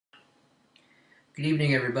Good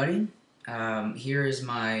evening, everybody. Here is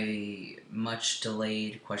my much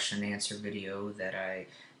delayed question and answer video that I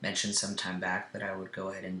mentioned some time back that I would go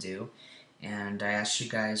ahead and do. And I asked you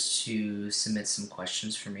guys to submit some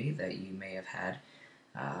questions for me that you may have had,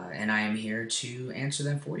 and I am here to answer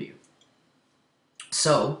them for you.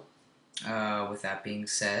 So, with that being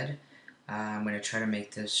said, I'm going to try to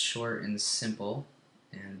make this short and simple.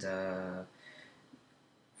 And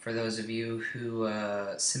for those of you who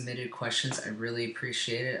submitted questions, I really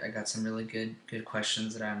appreciate it. I got some really good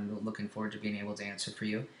questions that I'm looking forward to being able to answer for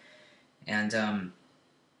you, and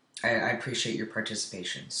I appreciate your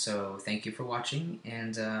participation. So thank you for watching,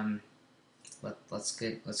 and let's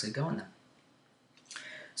get going then.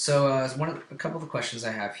 So a couple of the questions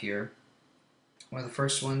I have here. One of the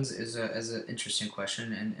first ones is an interesting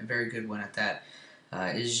question and a very good one at that.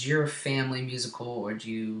 Is your family musical, or do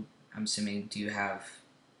you? I'm assuming, do you have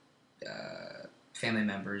family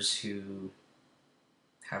members who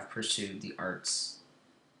have pursued the arts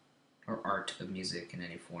or art of music in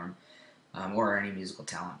any form, or any musical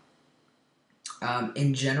talent?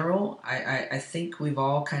 In general, I think we've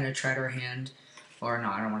all kind of tried our hand, or no,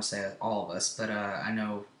 I don't want to say all of us, but I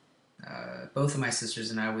know both of my sisters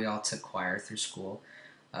and I, we all took choir through school.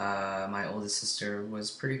 My oldest sister was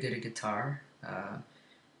pretty good at guitar. I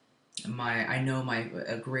know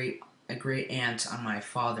a great aunt on my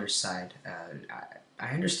father's side. I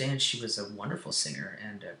understand she was a wonderful singer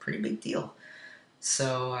and a pretty big deal.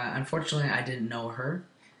 So unfortunately, I didn't know her,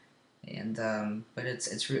 and but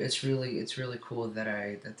it's really cool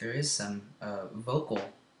that there is some vocal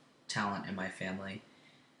talent in my family,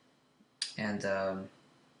 and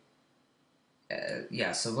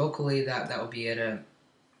yeah. So vocally, that would be it.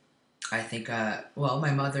 I think well,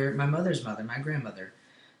 my mother's mother, my grandmother,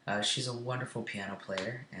 she's a wonderful piano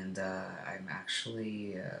player, and I'm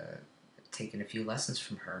actually taking a few lessons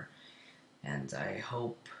from her, and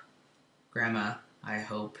Grandma, I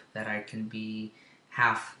hope that I can be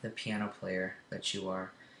half the piano player that you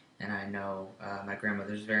are. And I know my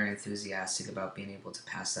grandmother's very enthusiastic about being able to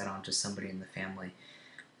pass that on to somebody in the family.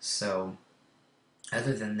 So,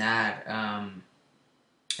 other than that,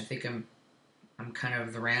 I think I'm kind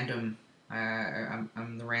of the random.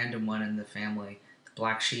 I'm the random one in the family, the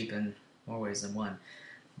black sheep in more ways than one.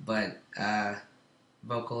 But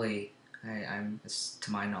vocally, I'm,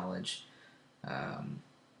 to my knowledge, um,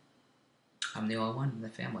 I'm the only one in the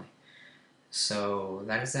family. So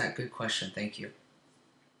that is that. Good question. Thank you.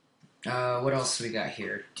 What else do we got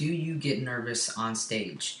here? Do you get nervous on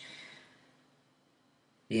stage?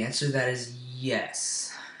 The answer to that is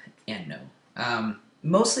yes and no.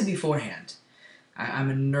 Mostly beforehand. I'm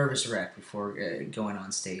a nervous wreck before going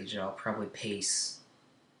on stage. I'll probably pace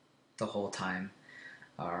the whole time,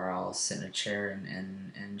 or I'll sit in a chair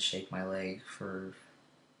and shake my leg for,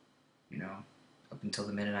 you know, up until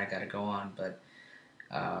the minute I gotta go on. But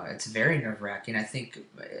it's very nerve wracking. I think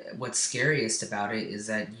what's scariest about it is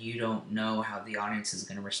that you don't know how the audience is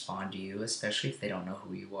going to respond to you, especially if they don't know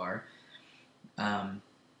who you are. Um,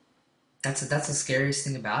 that's the scariest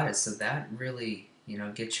thing about it. So that really,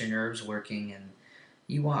 gets your nerves working, and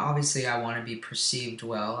obviously I want to be perceived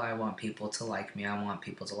well. I want people to like me. I want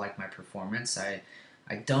people to like my performance. I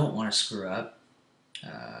don't want to screw up.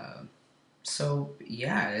 Uh, so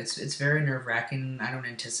yeah, it's very nerve wracking. I don't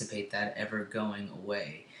anticipate that ever going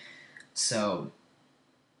away. So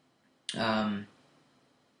um,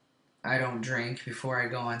 I don't drink before I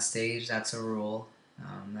go on stage. That's a rule.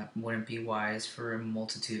 That wouldn't be wise for a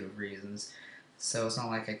multitude of reasons. So it's not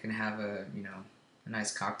like I can have a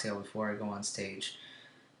nice cocktail before I go on stage.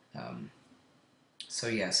 Um, so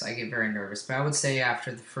yes, I get very nervous. But I would say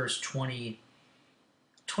after the first 20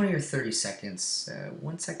 or 30 seconds,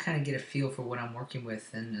 once I kind of get a feel for what I'm working with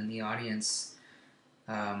and the audience,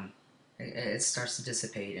 um, it starts to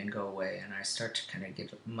dissipate and go away, and I start to kind of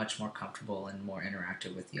get much more comfortable and more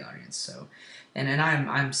interactive with the audience. So, and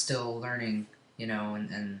I'm still learning,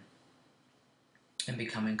 and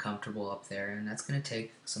becoming comfortable up there, and that's going to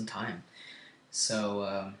take some time.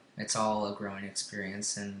 So it's all a growing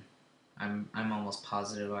experience, and I'm almost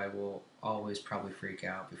positive I will always probably freak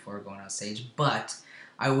out before going on stage, but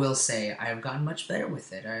I will say I have gotten much better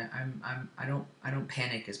with it. I don't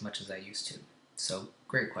panic as much as I used to. So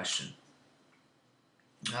great question.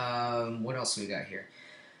 What else we got here?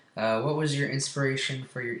 What was your inspiration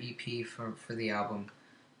for your EP for the album?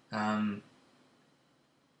 Um,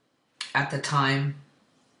 at the time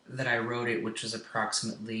that I wrote it, which was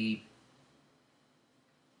approximately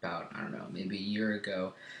about, I don't know, maybe a year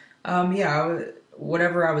ago. Yeah,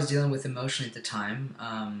 whatever I was dealing with emotionally at the time,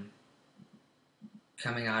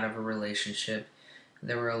 coming out of a relationship,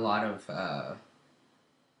 there were a lot of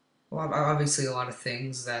well, obviously a lot of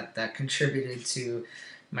things that contributed to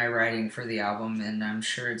my writing for the album, and I'm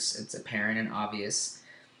sure it's apparent and obvious.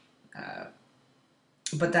 Uh,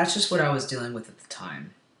 but that's just what I was dealing with at the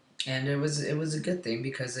time, and it was a good thing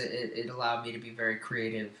because it allowed me to be very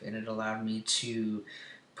creative, and it allowed me to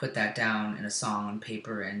put that down in a song on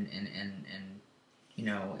paper, and you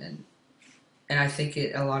know, and I think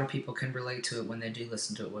a lot of people can relate to it when they do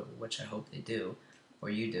listen to it, which I hope they do, or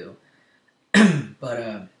you do.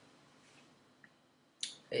 But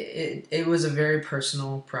it was a very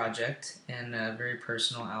personal project and a very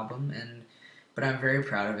personal album, and but I'm very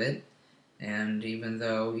proud of it. And even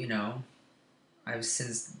though I've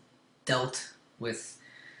since dealt with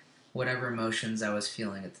whatever emotions I was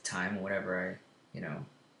feeling at the time, whatever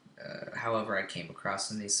however I came across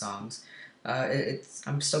in these songs, it's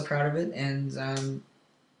I'm still proud of it, and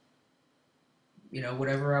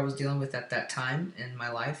whatever I was dealing with at that time in my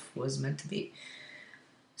life was meant to be.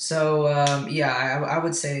 So yeah, I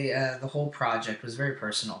would say the whole project was very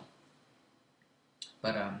personal,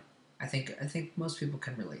 but I think most people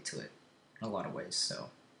can relate to it in a lot of ways. So,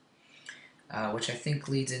 which I think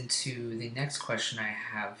leads into the next question I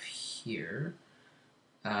have here.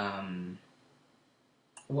 Um,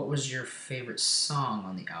 what was your favorite song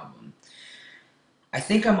on the album? I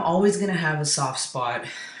think I'm always gonna have a soft spot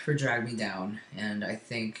for "Drag Me Down," and I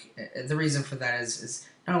think the reason for that is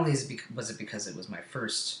not only was it because it was my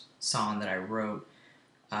first song that I wrote.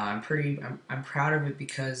 I'm proud of it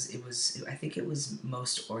because I think it was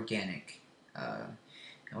most organic. And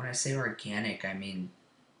when I say organic, I mean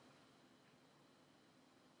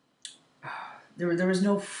there was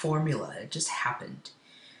no formula. It just happened,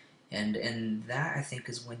 and that I think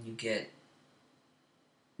is when you get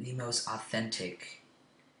the most authentic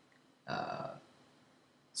uh,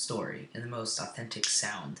 story and the most authentic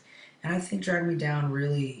sound. And I think "Drag Me Down"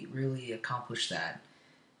 really accomplished that.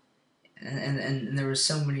 And there was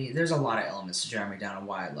there's a lot of elements to "Drag Me Down" and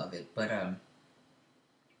why I love it, but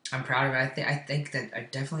I'm proud of it. I think that I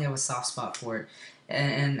definitely have a soft spot for it,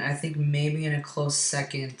 and I think maybe in a close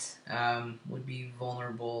second would be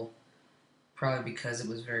 "Vulnerable," probably because it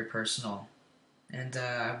was very personal, and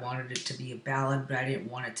I wanted it to be a ballad, but I didn't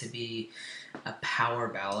want it to be a power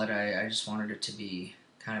ballad. I just wanted it to be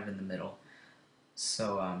kind of in the middle.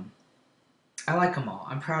 So I like them all.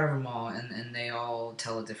 I'm proud of them all, and they all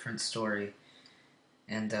tell a different story.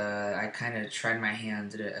 And I kind of tried my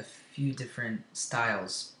hand at a few different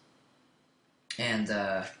styles, and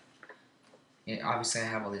obviously I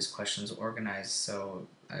have all these questions organized. So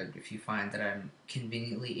if you find that I'm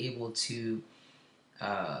conveniently able to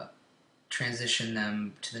uh, transition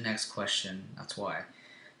them to the next question, that's why.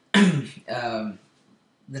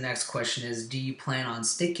 The next question is: do you plan on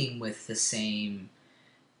sticking with the same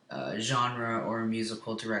genre or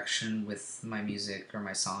musical direction with my music or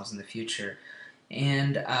my songs in the future?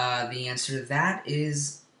 And the answer to that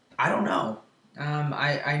is I don't know.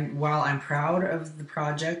 While I'm proud of the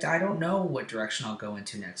project, I don't know what direction I'll go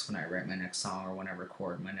into next when I write my next song or when I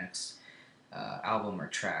record my next album or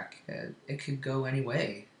track. It could go any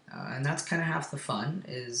way, and that's kind of half the fun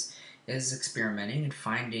is experimenting and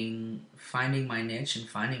finding my niche and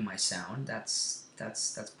finding my sound. That's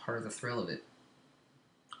part of the thrill of it.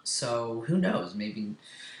 So who knows? Maybe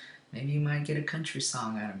you might get a country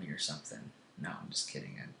song out of me or something. No, I'm just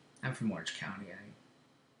kidding. I'm from Orange County.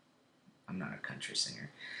 I'm not a country singer,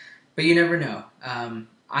 but you never know.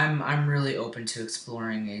 I'm really open to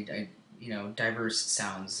exploring diverse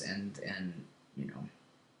sounds and you know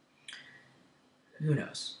who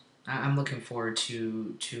knows. I'm looking forward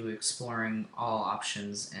to exploring all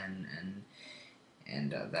options and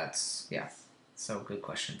that's yeah. So good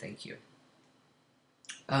question. Thank you.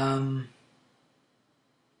 Um,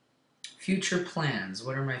 Future plans.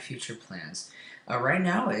 What are my future plans? Right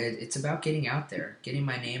now, it's about getting out there, getting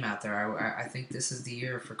my name out there. I think this is the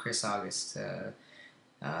year for Cris August.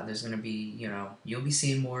 There's going to be, you'll be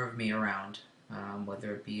seeing more of me around,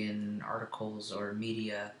 whether it be in articles or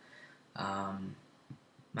media. Um,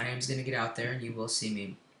 my name's going to get out there, and you will see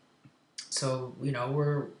me. So,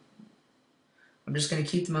 I'm just going to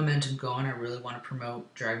keep the momentum going. I really want to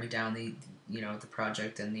promote Drag Me Down, the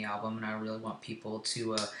project and the album, and I really want people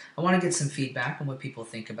to. I want to get some feedback on what people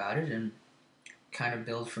think about it and kind of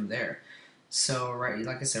build from there. So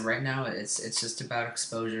like I said, right now it's just about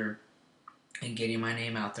exposure and getting my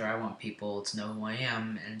name out there. I want people to know who I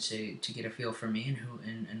am and to get a feel for me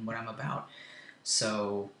and and what I'm about.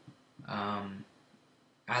 So um,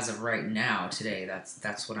 as of right now, today,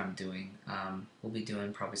 that's what I'm doing. We'll be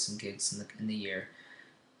doing probably some gigs in the year.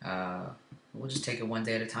 Uh, we'll just take it one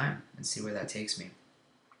day at a time and see where that takes me.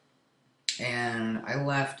 And I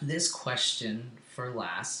left this question for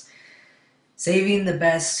last. saving the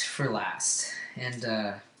best for last.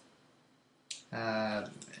 And uh,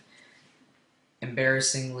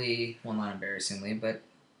 embarrassingly, well, not embarrassingly, but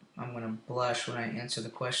I'm gonna blush when I answer the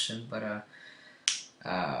question. But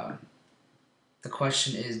uh, the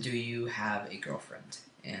question is, do you have a girlfriend?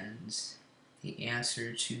 And the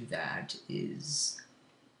answer to that is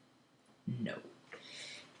no.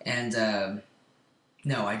 And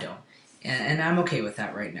no, I don't. And I'm okay with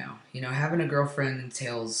that right now. You know, having a girlfriend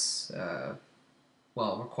entails,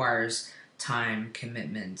 well, requires time,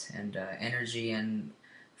 commitment, and energy. And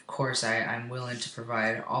of course, I'm willing to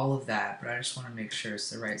provide all of that, but I just want to make sure it's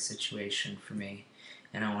the right situation for me.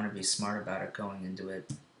 And I want to be smart about it going into it.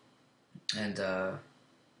 And,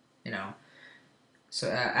 you know, so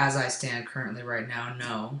as I stand currently right now,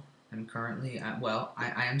 no. I'm currently, well,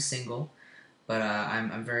 I am single, but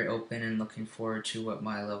I'm very open and looking forward to what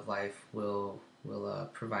my love life will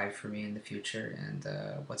provide for me in the future and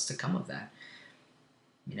what's to come of that.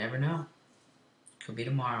 You never know. Could be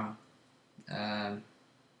tomorrow. Um,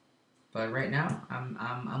 but right now,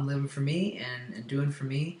 I'm living for me and doing for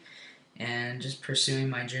me and just pursuing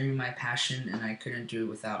my dream, my passion, and I couldn't do it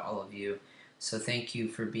without all of you. So thank you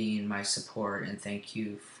for being my support and thank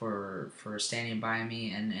you for standing by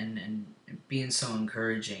me and being so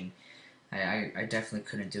encouraging. I definitely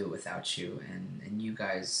couldn't do it without you and you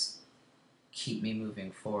guys keep me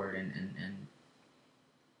moving forward and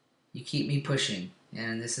you keep me pushing.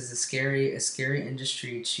 And this is a scary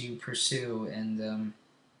industry to pursue and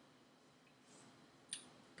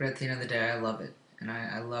but at the end of the day I love it and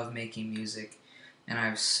I love making music and I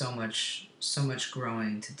have so much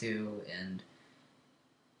growing to do and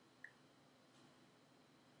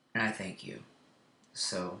I thank you.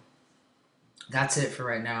 So that's it for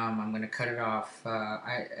right now. I'm going to cut it off.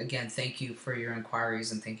 I again thank you for your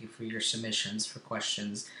inquiries and thank you for your submissions for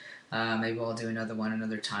questions. Maybe I'll do another one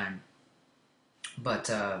another time. But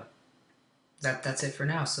that's it for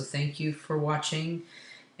now. So thank you for watching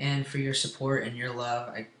and for your support and your love.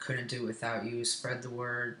 I couldn't do it without you. Spread the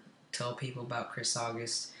word. Tell people about Cris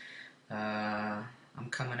August. I'm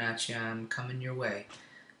coming at you. I'm coming your way.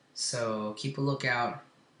 So keep a lookout.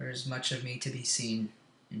 There's much of me to be seen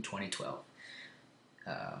in 2012.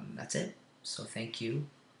 That's it. So thank you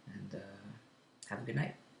and have a good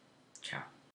night. Ciao.